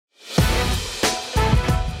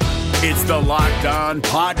It's the Locked On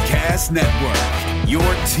Podcast Network, your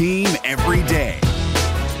team every day.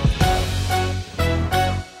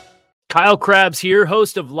 Kyle Krabs here,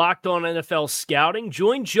 host of Locked On NFL Scouting.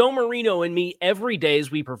 Join Joe Marino and me every day as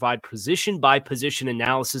we provide position-by-position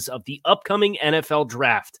analysis of the upcoming NFL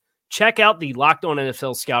Draft. Check out the Locked On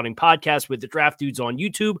NFL Scouting podcast with the Draft Dudes on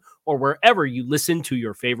YouTube or wherever you listen to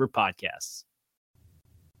your favorite podcasts.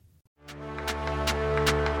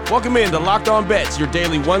 Welcome in to Locked On Bets, your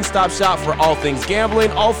daily one-stop shop for all things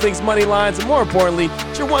gambling, all things money lines, and more importantly,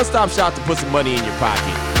 it's your one-stop shop to put some money in your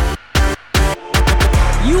pocket.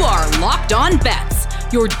 You are Locked On Bets,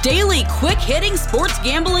 your daily quick-hitting sports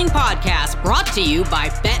gambling podcast brought to you by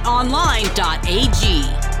BetOnline.ag.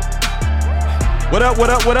 What up, what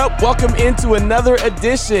up, what up? Welcome into another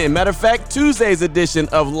edition. Matter of fact, Tuesday's edition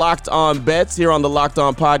of Locked On Bets here on the Locked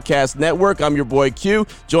On Podcast Network. I'm your boy Q,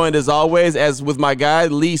 joined as always as with my guy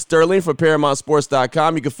Lee Sterling from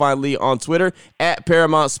ParamountSports.com. You can find Lee on Twitter at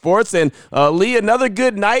Paramount Sports. And Lee, another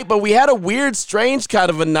good night, but we had a weird, strange kind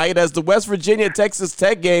of a night as the West Virginia-Texas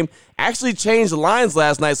Tech game actually changed lines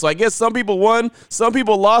last night. So I guess some people won, some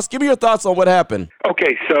people lost. Give me your thoughts on what happened.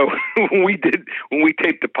 Okay, so when we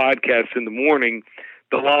taped the podcast in the morning,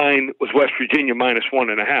 the line was West Virginia minus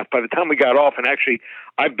 1.5. By the time we got off, and actually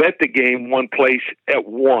I bet the game one place at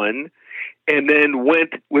 1, and then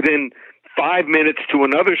went within 5 minutes to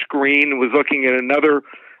another screen, was looking at another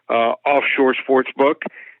offshore sports book,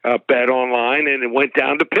 bet online, and it went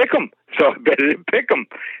down to Pick'em. So I bet it at Pick'em.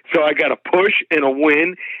 So I got a push and a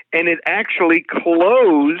win, and it actually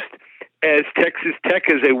closed as Texas Tech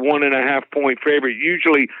is a 1.5 point favorite.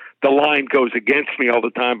 Usually the line goes against me all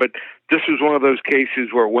the time, but this was one of those cases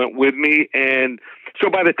where it went with me. And so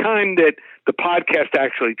by the time that the podcast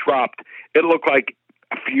actually dropped, it looked like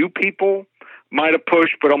a few people might have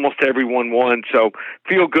pushed, but almost everyone won. So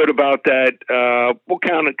feel good about that. We'll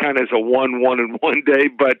count it kind of as a 1-1-1 day,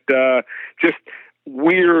 but just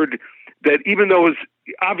weird that even though it's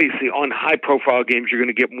obviously on high profile games, you're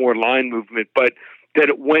going to get more line movement, but that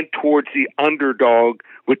it went towards the underdog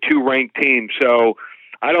with two ranked teams. So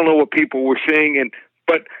I don't know what people were seeing,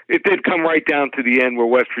 but it did come right down to the end where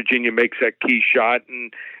West Virginia makes that key shot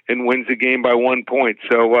and wins the game by 1 point.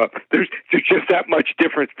 So there's just that much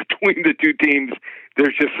difference between the two teams.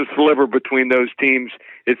 There's just a sliver between those teams.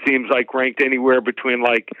 It seems like ranked anywhere between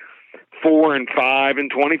like 4 and 5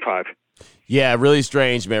 and 25. Yeah, really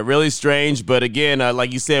strange, man. Really strange. But again,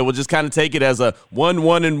 like you said, we'll just kind of take it as a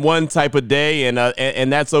 1-1-1 type of day,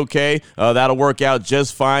 and that's okay. That'll work out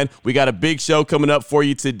just fine. We got a big show coming up for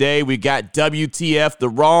you today. We got WTF, the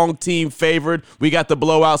wrong team favored. We got the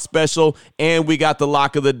blowout special, and we got the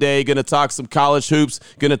lock of the day. Going to talk some college hoops.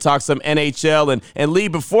 Going to talk some NHL. And Lee,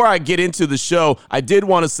 before I get into the show, I did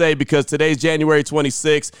want to say, because today's January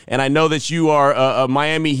 26th, and I know that you are a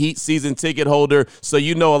Miami Heat season ticket holder, so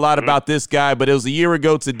you know a lot about this guy. But it was a year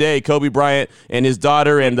ago today, Kobe Bryant and his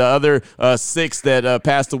daughter and the other 6 that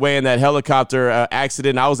passed away in that helicopter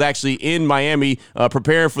accident. I was actually in Miami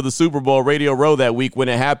preparing for the Super Bowl, Radio Row, that week when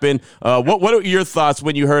it happened. What are your thoughts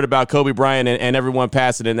when you heard about Kobe Bryant and everyone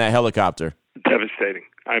passing in that helicopter? Devastating.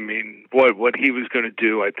 I mean, what he was going to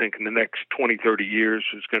do, I think, in the next 20, 30 years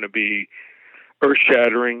was going to be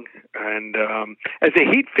earth-shattering. And as a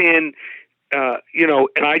Heat fan,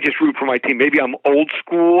 and I just root for my team. Maybe I'm old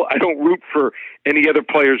school. I don't root for any other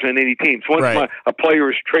players on any teams. Once a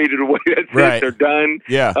player is traded away, that's it. They're done.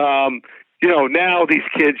 Yeah. Now these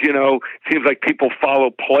kids, seems like people follow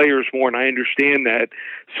players more, and I understand that.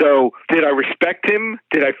 So did I respect him?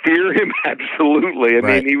 Did I fear him? Absolutely. I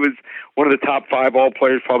mean, he was one of the top 5 all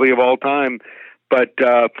players probably of all time. But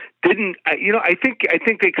I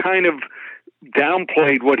think they kind of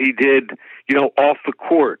downplayed what he did, off the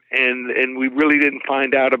court, and we really didn't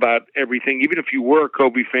find out about everything, even if you were a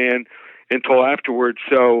Kobe fan, until afterwards.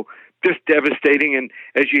 So just devastating. And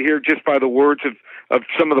as you hear just by the words of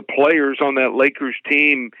some of the players on that Lakers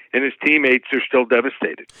team and his teammates, they're still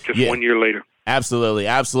devastated just 1 year later. Absolutely,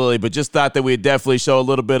 absolutely. But just thought that we'd definitely show a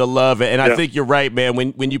little bit of love. And I think you're right, man.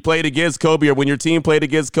 When you played against Kobe, or when your team played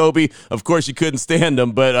against Kobe, of course you couldn't stand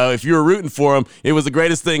him. But if you were rooting for him, it was the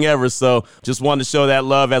greatest thing ever. So just wanted to show that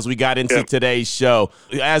love as we got into today's show.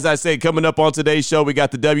 As I said, coming up on today's show, we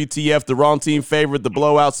got the WTF, the wrong team favorite, the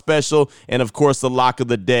blowout special, and of course the lock of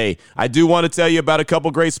the day. I do want to tell you about a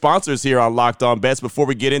couple great sponsors here on Locked On Bets before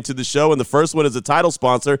we get into the show. And the first one is a title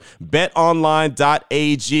sponsor,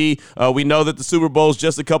 BetOnline.ag. We know that the Super Bowl's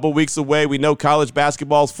just a couple weeks away. We know college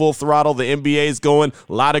basketball's full throttle. The NBA is going.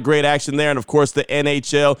 A lot of great action there. And, of course, the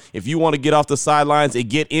NHL. If you want to get off the sidelines and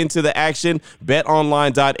get into the action,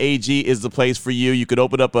 betonline.ag is the place for you. You could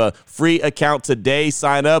open up a free account today,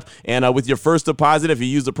 sign up, and with your first deposit, if you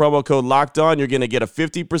use the promo code LOCKEDON, you're going to get a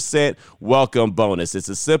 50% welcome bonus. It's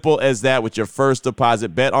as simple as that with your first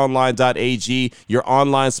deposit. betonline.ag, your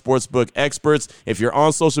online sportsbook experts. If you're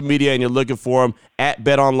on social media and you're looking for them, at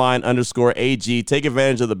betonline_AG. Take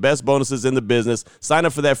advantage of the best bonuses in the business. Sign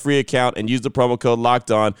up for that free account and use the promo code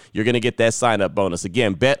LOCKEDON. You're going to get that sign-up bonus.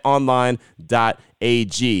 Again, betonline.ag.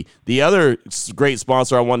 The other great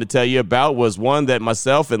sponsor I wanted to tell you about was one that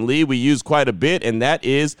myself and Lee, we use quite a bit, and that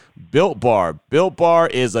is Built Bar. Built Bar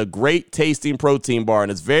is a great tasting protein bar,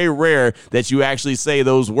 and it's very rare that you actually say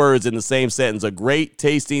those words in the same sentence, a great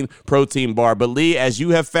tasting protein bar. But Lee, as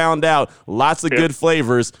you have found out, lots of good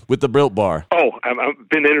flavors with the Built Bar. Oh, I've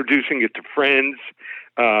been introducing it to friends.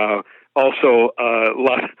 Also, a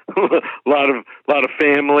lot of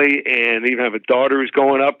family, and even have a daughter who's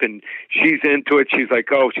going up, and she's into it. She's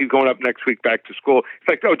like, "Oh, she's going up next week back to school." It's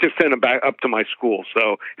like, "Oh, just send them back up to my school."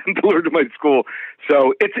 So, deliver to my school.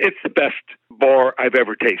 So it's the best bar I've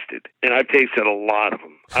ever tasted, and I've tasted a lot of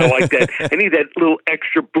them. I like that. I need that little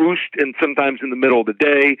extra boost, and sometimes in the middle of the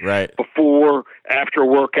day, right before, after a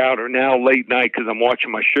workout, or now late night because I'm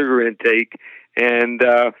watching my sugar intake, and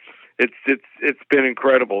It's been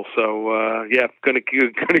incredible. So gonna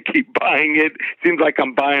keep buying it. Seems like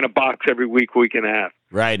I'm buying a box every week and a half.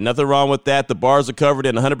 Right, nothing wrong with that. The bars are covered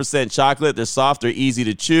in 100% chocolate. They're soft, they're easy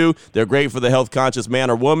to chew. They're great for the health-conscious man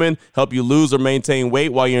or woman, help you lose or maintain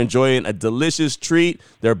weight while you're enjoying a delicious treat.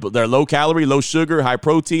 They're low-calorie, low-sugar,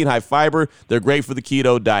 high-protein, high-fiber. They're great for the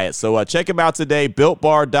keto diet. So check them out today,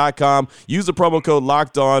 BuiltBar.com. Use the promo code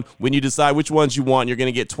LOCKEDON. When you decide which ones you want, you're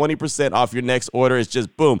going to get 20% off your next order. It's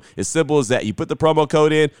just, boom, as simple as that. You put the promo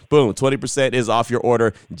code in, boom, 20% is off your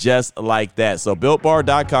order just like that. So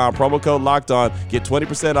BuiltBar.com, promo code LOCKEDON. Get 20%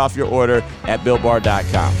 off your order at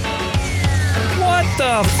BuiltBar.com. What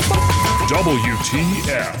the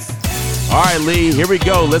WTF. All right, Lee, here we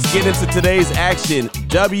go. Let's get into today's action.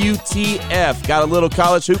 WTF. Got a little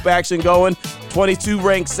college hoop action going.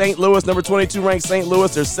 22-ranked St. Louis, number 22-ranked St.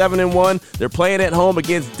 Louis. They're 7-1. They're playing at home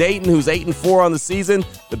against Dayton, who's 8-4 on the season.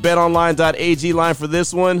 The betonline.ag line for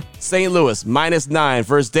this one, St. Louis -9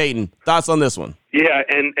 versus Dayton. Thoughts on this one? Yeah,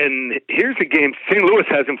 and here's a game St. Louis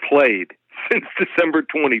hasn't played since December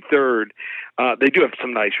 23rd. They do have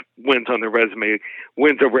some nice wins on their resume,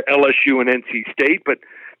 wins over LSU and NC State, but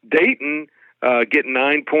Dayton getting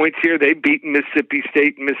 9 points here. They beat Mississippi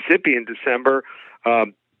State and Mississippi in December.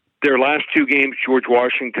 Their last two games, George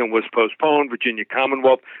Washington was postponed, Virginia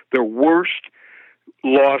Commonwealth, their worst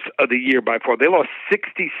loss of the year by far. They lost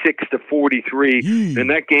 66-43. In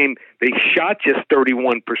that game, they shot just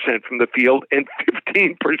 31% from the field and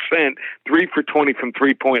 15%, 3 for 20 from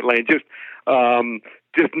three-point land. Just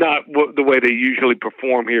not the way they usually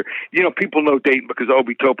perform here. You know, people know Dayton because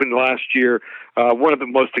Obi Toppin last year, one of the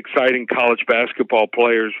most exciting college basketball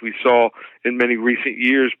players we saw in many recent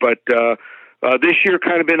years, but this year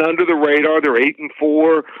kind of been under the radar. They're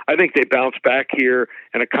 8-4. I think they bounce back here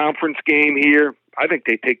in a conference game here. I think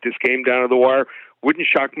they take this game down to the wire. Wouldn't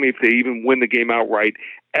shock me if they even win the game outright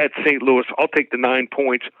at St. Louis. I'll take the 9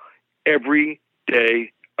 points every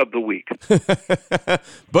day of the week.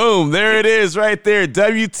 Boom, there it is right there.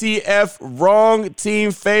 WTF, wrong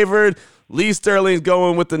team favored. Lee Sterling's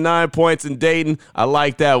going with the 9 points in Dayton. I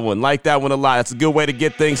like that one. Like that one a lot. That's a good way to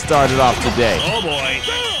get things started off today. Oh, boy.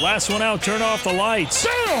 Last one out, turn off the lights.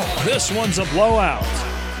 This one's a blowout.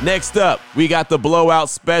 Next up, we got the blowout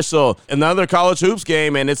special, another college hoops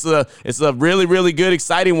game, and it's a really, really good,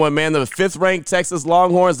 exciting one, man. The 5th-ranked Texas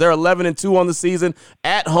Longhorns, they're 11-2 on the season,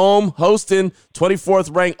 at home, hosting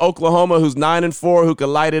 24th-ranked Oklahoma, who's 9-4, who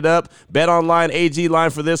can light it up. BetOnline AG line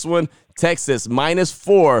for this one, Texas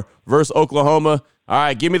 -4 versus Oklahoma. All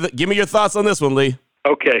right, give me your thoughts on this one, Lee.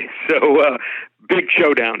 Okay, so big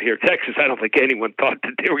showdown here. Texas, I don't think anyone thought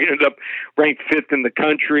that they were going to end up ranked 5th in the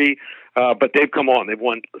country. But they've come on. They've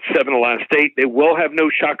won 7 of the last 8. They will have no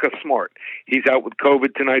Shaka Smart. He's out with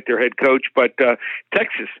COVID tonight, their head coach. But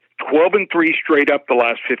Texas, 12-3 straight up the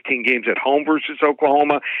last 15 games at home versus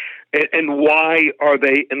Oklahoma. And why are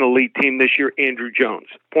they an elite team this year? Andrew Jones,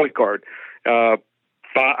 point guard,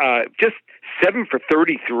 just 7 for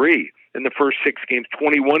 33 in the first 6 games,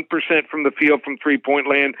 21% from the field from three-point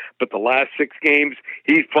land. But the last 6 games,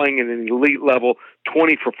 he's playing at an elite level,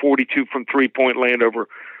 20 for 42 from three-point land over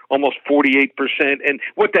almost 48%. And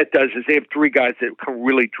what that does is they have 3 guys that can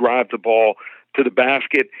really drive the ball to the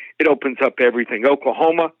basket, it opens up everything.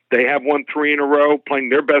 Oklahoma, they have won 3 in a row, playing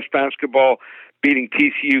their best basketball, beating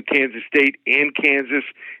TCU, Kansas State, and Kansas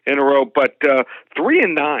in a row. But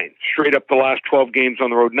 3-9 straight up the last 12 games on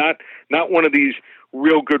the road. Not one of these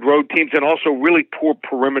real good road teams, and also really poor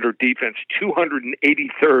perimeter defense.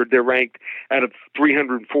 283rd, they're ranked out of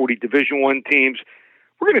 340 Division I teams.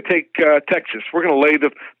 We're going to take Texas. We're going to lay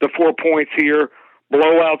the 4 points here.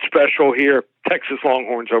 Blowout special here. Texas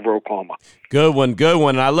Longhorns over Oklahoma. Good one, good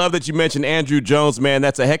one. And I love that you mentioned Andrew Jones, man.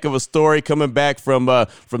 That's a heck of a story, coming back from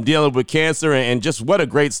dealing with cancer, and just what a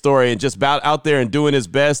great story, and just out there and doing his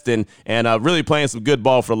best, and really playing some good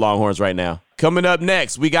ball for the Longhorns right now. Coming up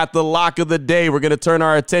next, we got the lock of the day. We're going to turn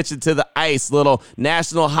our attention to the ICE, little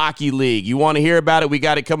National Hockey League. You want to hear about it? We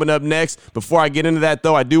got it coming up next. Before I get into that,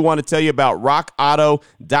 though, I do want to tell you about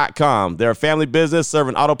RockAuto.com. They're a family business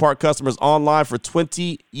serving auto part customers online for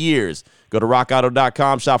 20 years. Go to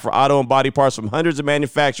rockauto.com, shop for auto and body parts from hundreds of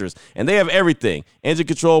manufacturers, and they have everything. Engine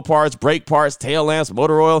control parts, brake parts, tail lamps,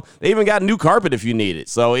 motor oil. They even got new carpet if you need it.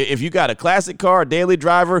 So if you got a classic car, a daily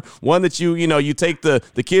driver, one that you take the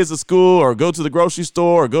kids to school or go to the grocery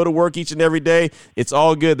store or go to work each and every day, it's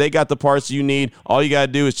all good. They got the parts you need. All you got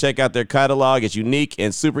to do is check out their catalog. It's unique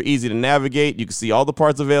and super easy to navigate. You can see all the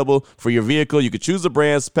parts available for your vehicle. You can choose the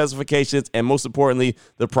brands, specifications, and most importantly,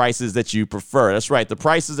 the prices that you prefer. That's right. The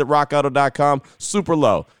prices at rockauto.com, super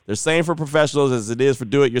low. They're same for professionals as it is for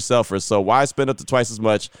do-it-yourselfers, so why spend up to twice as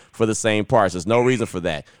much for the same parts? There's no reason for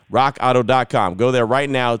that. rockauto.com. Go there right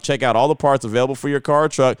now. Check out all the parts available for your car or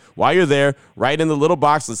truck. While you're there, right in the little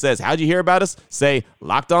box that says, how'd you hear about us? Say,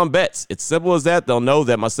 Locked On Bets. It's simple as that. They'll know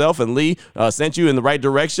that myself and Lee sent you in the right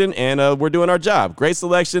direction, and we're doing our job. Great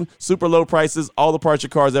selection, super low prices, all the parts your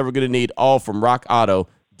car is ever going to need, all from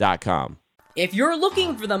rockauto.com. If you're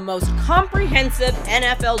looking for the most comprehensive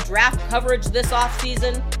NFL draft coverage this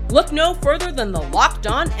offseason, look no further than the Locked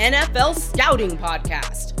On NFL Scouting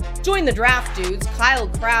Podcast. Join the draft dudes, Kyle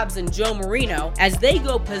Krabs and Joe Marino, as they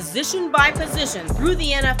go position by position through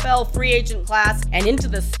the NFL free agent class and into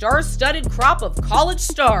the star-studded crop of college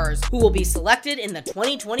stars who will be selected in the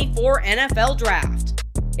 2024 NFL Draft.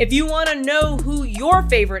 If you want to know who your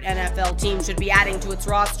favorite NFL team should be adding to its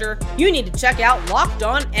roster, you need to check out Locked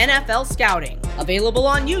On NFL Scouting, available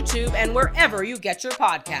on YouTube and wherever you get your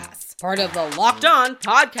podcasts. Part of the Locked On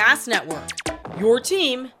Podcast Network, your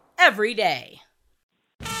team every day.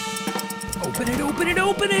 Open it, open it,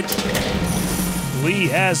 open it. Lee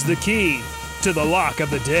has the key to the lock of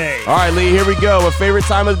the day. All right, Lee, here we go. A favorite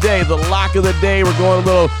time of the day, the lock of the day. We're going a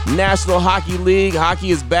little National Hockey League.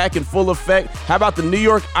 Hockey is back in full effect. How about the New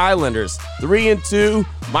York Islanders? 3-2,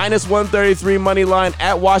 minus 133 money line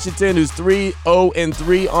at Washington, who's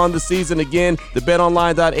 3-0-3 on the season. Again, the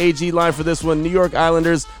betonline.ag line for this one, New York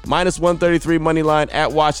Islanders, minus 133 money line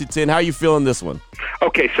at Washington. How are you feeling this one?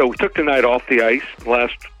 Okay, so we took the night off the ice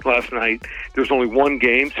last night. There's only one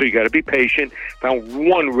game, so you got to be patient. Found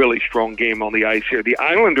one really strong game on the ice here. The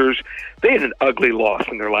Islanders, they had an ugly loss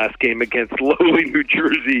in their last game against lowly New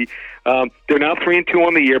Jersey. They're now 3-2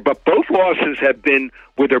 on the year, but both losses have been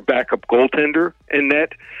with their backup goaltender in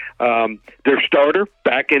net. Their starter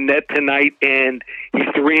back in net tonight, and he's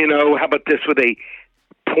 3-0. How about this with a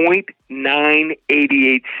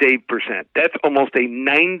 .988 save percent? That's almost a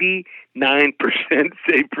 99%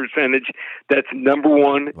 save percentage. That's number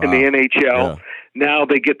one in the NHL. Yeah. Now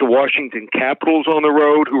they get the Washington Capitals on the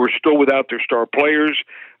road, who are still without their star players.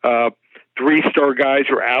 3-star guys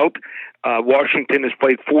are out. Washington has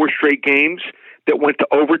played 4 straight games that went to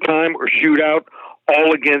overtime or shootout,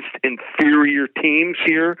 all against inferior teams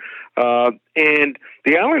here. And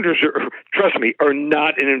the Islanders, trust me, are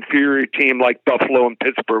not an inferior team like Buffalo and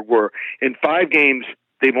Pittsburgh were. In 5 games,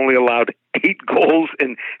 they've only allowed 8 goals,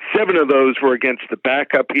 and 7 of those were against the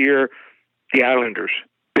backup here. The Islanders,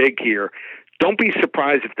 big here. Don't be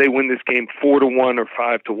surprised if they win this game 4-1 or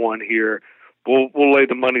 5-1 here. We'll lay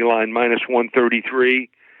the money line minus 133.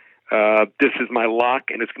 This is my lock,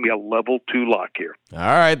 and it's going to be a level 2 lock here. All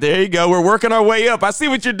right, there you go. We're working our way up. I see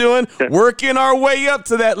what you're doing. Working our way up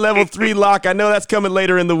to that level 3 lock. I know that's coming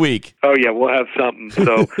later in the week. Oh, yeah, we'll have something.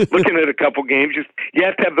 So looking at a couple games, you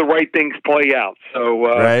have to have the right things play out. So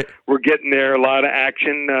We're getting there. A lot of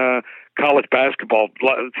action. College basketball.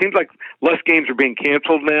 It seems like less games are being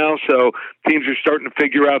canceled now, so teams are starting to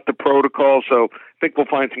figure out the protocol. So think we'll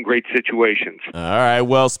find some great situations. All right.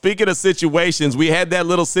 Well, speaking of situations, we had that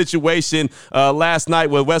little situation last night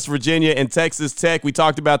with West Virginia and Texas Tech. We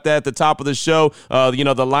talked about that at the top of the show.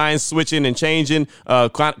 The lines switching and changing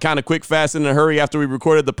kind of quick, fast, and in a hurry after we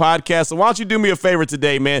recorded the podcast. So why don't you do me a favor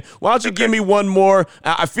today, man? Why don't you give me one more?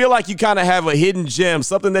 I feel like you kind of have a hidden gem,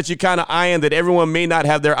 something that you kind of eyeing that everyone may not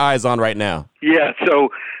have their eyes on right now. Yeah, so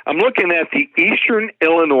I'm looking at the Eastern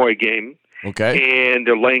Illinois game. Okay. And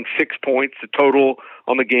they're laying 6 points. The total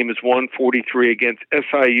on the game is 143 against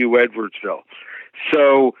SIU Edwardsville.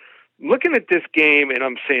 So looking at this game, and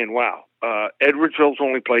I'm saying, wow, Edwardsville's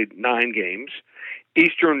only played 9 games.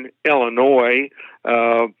 Eastern Illinois,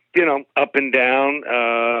 up and down.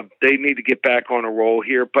 They need to get back on a roll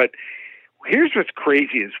here. But here's what's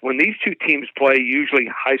crazy is when these two teams play usually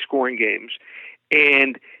high-scoring games,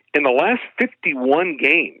 and in the last 51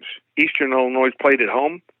 games Eastern Illinois played at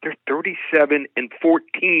home, they're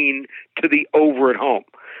 37-14 to the over at home.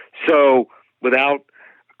 So without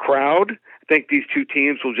a crowd, I think these two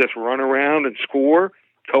teams will just run around and score.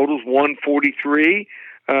 Total's 143.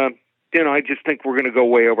 I just think we're going to go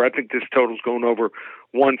way over. I think this total's going over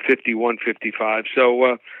 150, 155.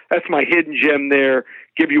 So that's my hidden gem there.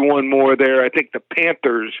 Give you one more there. I think the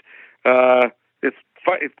Panthers, it's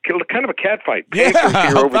kind of a cat fight. Yeah,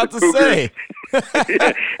 I'm about to say.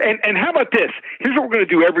 Yeah. And how about this? Here's what we're going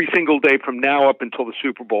to do every single day from now up until the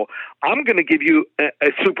Super Bowl. I'm going to give you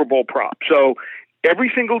a Super Bowl prop. So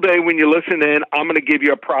every single day when you listen in, I'm going to give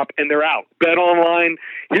you a prop, and they're out. Bet online.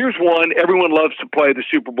 Here's one. Everyone loves to play the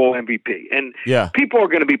Super Bowl MVP. And people are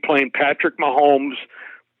going to be playing Patrick Mahomes.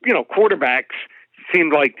 Quarterbacks seem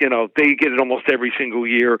like, they get it almost every single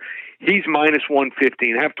year. He's minus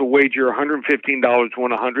 115. Have to wager $115 to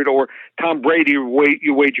win 100. Or Tom Brady,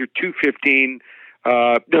 you wager $215.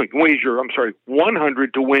 You wager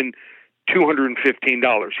 100 to win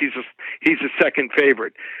 $215. He's a second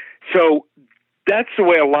favorite. So that's the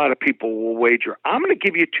way a lot of people will wager. I'm going to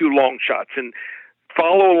give you 2 long shots and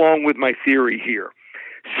follow along with my theory here.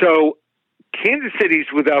 So Kansas City's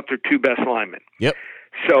without their 2 best linemen. Yep.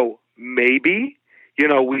 So maybe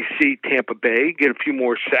we see Tampa Bay get a few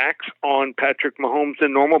more sacks on Patrick Mahomes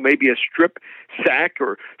than normal, maybe a strip sack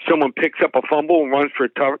or someone picks up a fumble and runs for a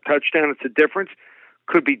touchdown. It's a difference.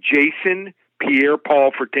 Could be Jason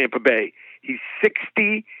Pierre-Paul for Tampa Bay. He's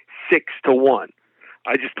 66-1.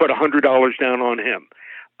 I just put $100 down on him.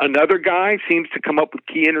 Another guy seems to come up with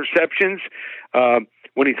key interceptions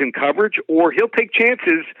when he's in coverage, or he'll take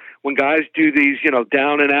chances when guys do these,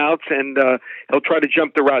 down and outs, and he'll try to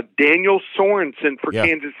jump the route. Daniel Sorensen for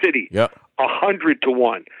Kansas City,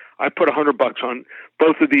 100-1. I put $100 on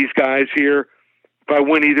both of these guys here. If I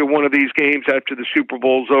win either one of these games after the Super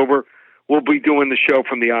Bowl's over, we'll be doing the show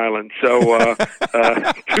from the island. So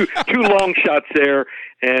 2 long shots there,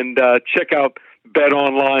 and check out Bet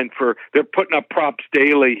Online they're putting up props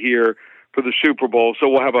daily here for the Super Bowl. So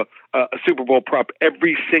we'll have a Super Bowl prop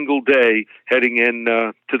every single day heading in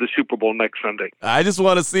to the Super Bowl next Sunday. I just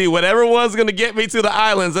want to see whatever one's going to get me to the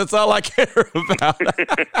islands. That's all I care about.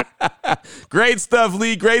 Great stuff,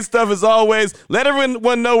 Lee. Great stuff as always. Let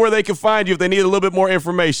everyone know where they can find you if they need a little bit more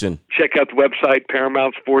information. Check out the website,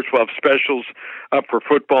 Paramount Sports. We'll have specials up for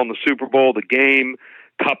football and the Super Bowl, the game,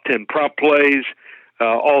 top 10 prop plays.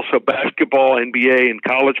 Also basketball, NBA, and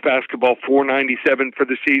college basketball, $4.97 for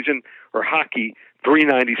the season, or hockey,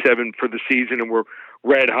 $3.97 for the season, and we're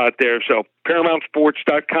red hot there. So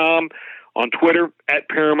ParamountSports.com, on Twitter at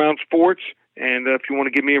Paramount Sports, and if you want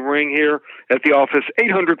to give me a ring here at the office,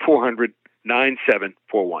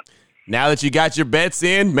 800-400-9741. Now that you got your bets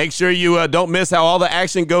in, make sure you don't miss how all the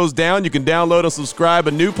action goes down. You can download and subscribe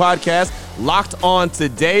a new podcast, Locked On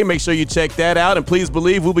Today. Make sure you check that out. And please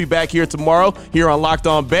believe we'll be back here tomorrow here on Locked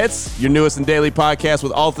On Bets, your newest and daily podcast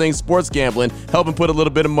with all things sports gambling, helping put a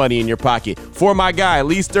little bit of money in your pocket. For my guy,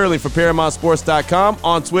 Lee Sterling from ParamountSports.com,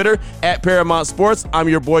 on Twitter at Paramount Sports. I'm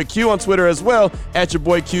your boy Q on Twitter as well, at your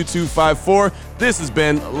boy Q254. This has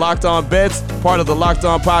been Locked On Bets, part of the Locked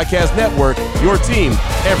On Podcast Network, your team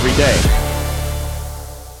every day.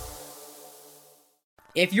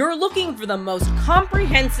 If you're looking for the most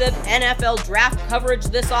comprehensive NFL draft coverage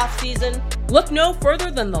this offseason, look no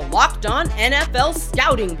further than the Locked On NFL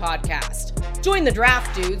Scouting Podcast. Join the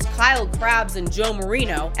draft dudes, Kyle Krabs and Joe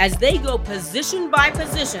Marino, as they go position by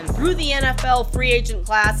position through the NFL free agent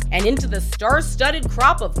class and into the star-studded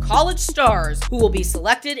crop of college stars who will be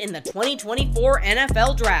selected in the 2024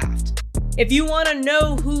 NFL Draft. If you want to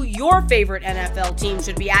know who your favorite NFL team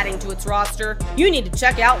should be adding to its roster, you need to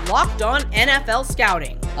check out Locked On NFL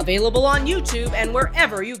Scouting, available on YouTube and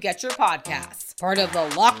wherever you get your podcasts. Part of the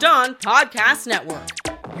Locked On Podcast Network,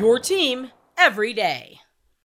 your team every day.